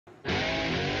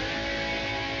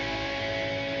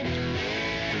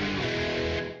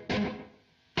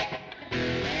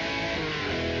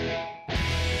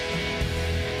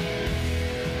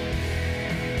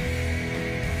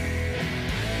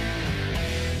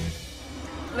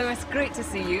Lewis, great to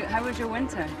see you. How was your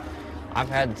winter? I've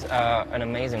had an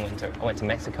amazing winter. I went to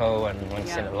Mexico and went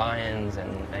to see the Lions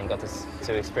and got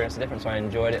to experience the difference. So I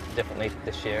enjoyed it differently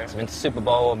this year. I've been to Super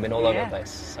Bowl, I've been all over the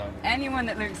place. So. Anyone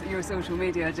that looks at your social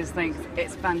media just thinks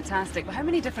it's fantastic. But how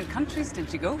many different countries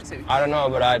did you go to? I don't know,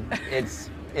 but it's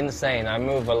insane. I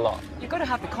move a lot. You've got to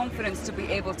have the confidence to be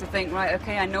able to think, right,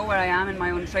 okay, I know where I am in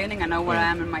my own training, I know where I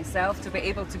am in myself, to be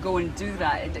able to go and do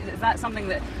that. Is that something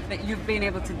that you've been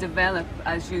able to develop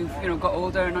as you've got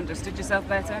older and understood yourself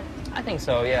better? I think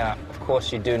so, yeah. Of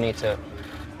course, you do need to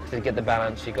get the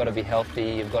balance. You've got to be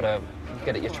healthy, you've got to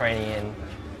get your training in.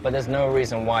 But there's no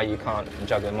reason why you can't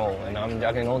juggle them all. And I'm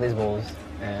juggling all these balls,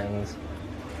 and,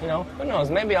 who knows,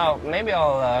 maybe I'll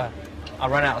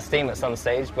run out of steam at some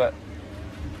stage, but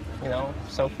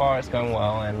so far it's going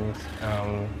well, and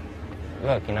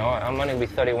look, I'm only going to be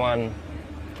 31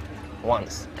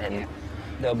 once, and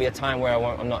there'll be a time where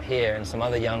I'm not here, and some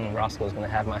other young rascal is going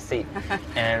to have my seat.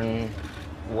 And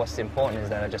what's important is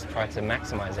that I just try to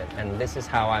maximize it, and this is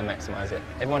how I maximize it.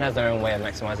 Everyone has their own way of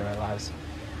maximizing their lives.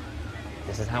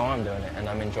 This is how I'm doing it, and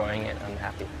I'm enjoying it, and I'm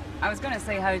happy. I was going to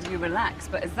say, how do you relax,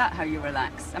 but is that how you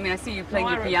relax? I mean, I see you playing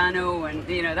the piano, and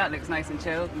that looks nice and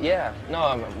chilled. Yeah,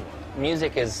 no,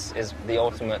 music is the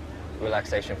ultimate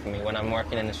relaxation for me. When I'm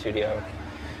working in the studio,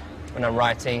 when I'm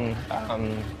writing,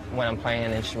 when I'm playing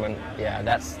an instrument, yeah,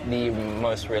 that's the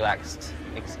most relaxed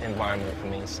environment for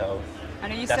me. So.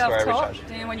 And are you self-taught?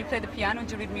 When you play the piano,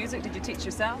 do you read music? Did you teach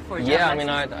yourself? Or yeah, I mean,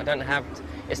 I don't have.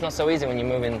 It's not so easy when you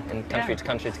move in country to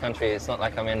country to country. It's not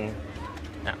like I'm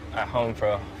at home for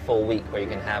a full week where you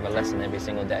can have a lesson every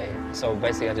single day. So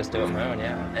basically, I just do it on my own,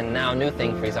 yeah. And now, a new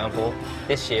thing, for example,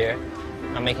 this year,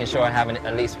 I'm making sure I have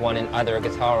at least one in either a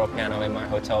guitar or piano in my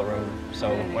hotel room. So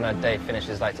when a day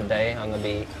finishes like today, I'm going to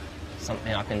be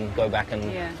something I can go back and,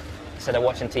 instead of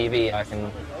watching TV, I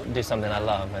can do something I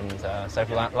love. And so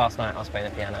for last night I was playing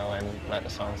the piano and learned the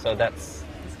song. So that's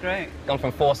great. Gone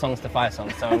from 4 songs to 5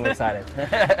 songs, so I'm excited.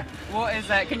 What is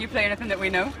that? Can you play anything that we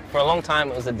know? For a long time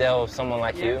it was Adele, Someone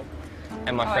Like You.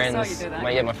 And my friends, I saw you do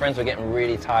that. my friends were getting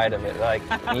really tired of it. Like,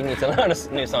 you need to learn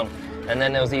a new song. And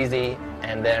then it was easy.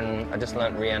 And then I just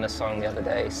learned Rihanna's song the other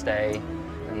day, Stay.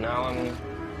 And now I'm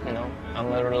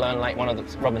going to learn like one of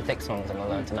the Robin Thicke songs I'm going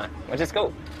to learn tonight, which is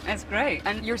cool. It's great.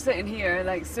 And you're sitting here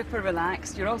like super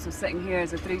relaxed. You're also sitting here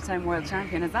as a 3-time world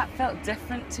champion. Has that felt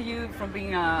different to you from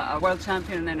being a world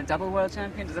champion and then a double world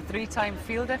champion? Does a 3-time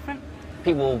feel different?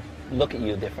 People look at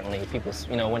you differently. People,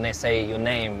 when they say your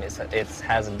name, it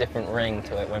has a different ring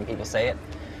to it when people say it.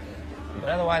 But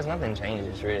otherwise, nothing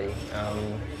changes really.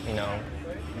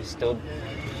 You still,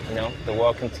 the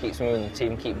world keeps moving, the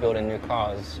team keep building new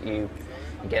cars. You're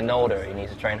getting older, you need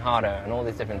to train harder, and all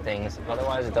these different things.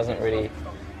 Otherwise, it doesn't really,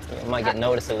 it might get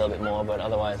noticed a little bit more, but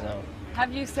otherwise, no.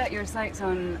 Have you set your sights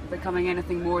on becoming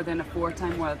anything more than a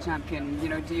 4-time world champion?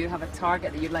 Do you have a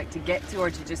target that you'd like to get to, or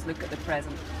do you just look at the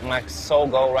present? My sole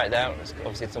goal right now is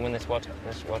obviously to win this world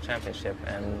championship,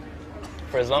 and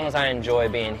for as long as I enjoy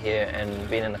being here and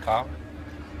being in the car,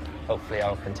 hopefully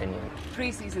I'll continue.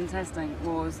 Pre-season testing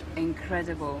was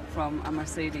incredible from a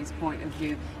Mercedes point of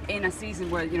view. In a season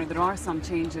where there are some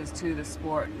changes to the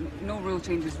sport, no rule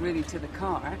changes really to the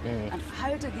car. And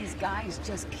how do these guys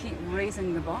just keep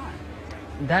raising the bar?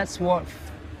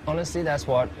 Honestly, that's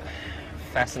what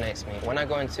fascinates me. When I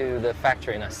go into the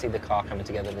factory and I see the car coming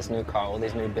together, this new car, all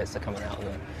these new bits are coming out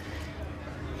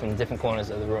from different corners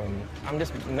of the room. I'm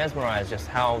just mesmerized just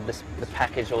how the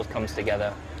package all comes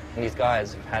together. And these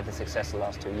guys have had the success the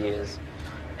last 2 years,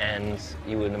 and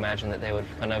you would imagine that they would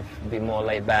kind of be more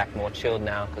laid back, more chilled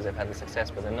now because they've had the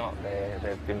success, but they're not.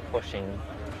 They've been pushing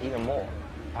even more.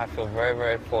 I feel very,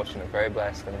 very fortunate, very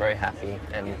blessed, and very happy.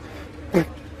 And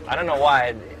I don't know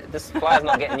why. This fly's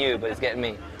not getting you, but it's getting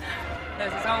me.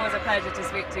 It's always a pleasure to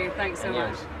speak to you. Thanks so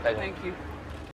much. Pleasure. Thank you.